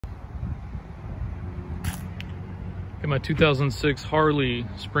Got my 2006 Harley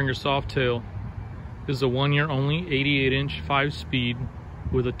SPRINGER softail. This is a 1 year only, 88-inch, 5-speed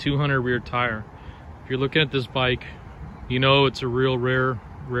with a 200 rear tire. If you're looking at this bike, you know it's a real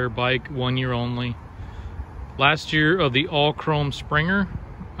rare bike, 1 year only. Last year of the all chrome Springer,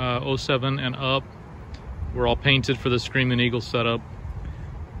 07 and up, were all painted for the Screaming Eagle setup.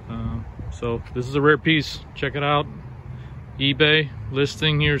 So this is a rare piece. Check it out. eBay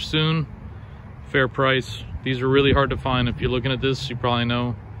listing here soon. Fair price. These are really hard to find. If you're looking at this, you probably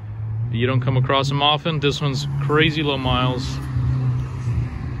know you don't come across them often. This one's crazy low miles.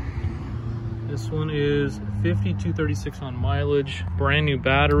 This one is 5236 on mileage. Brand new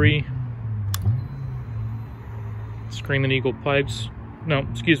battery. Screaming Eagle pipes. No,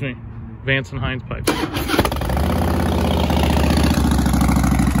 excuse me. Vance and Hines pipes.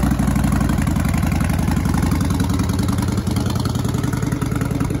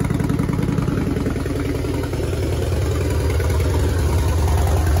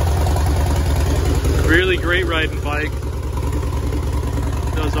 Really great riding bike.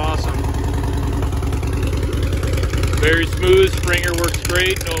 Does awesome. Very smooth. Springer works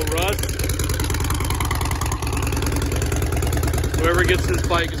great. No rust. Whoever gets this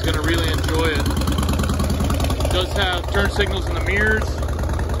bike is going to really enjoy it. It does have turn signals in the mirrors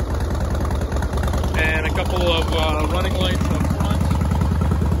and a couple of running lights up front.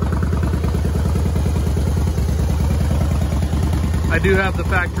 I do have the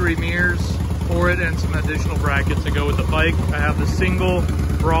factory mirrors for it and some additional brackets to go with the bike. I have the single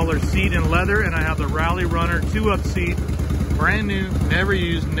brawler seat in leather, and I have the Rally Runner 2-up seat, brand new, never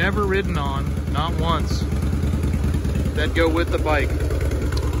used, never ridden on, not once, that go with the bike.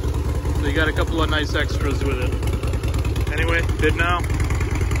 So you got a couple of nice extras with it. Anyway, bid now.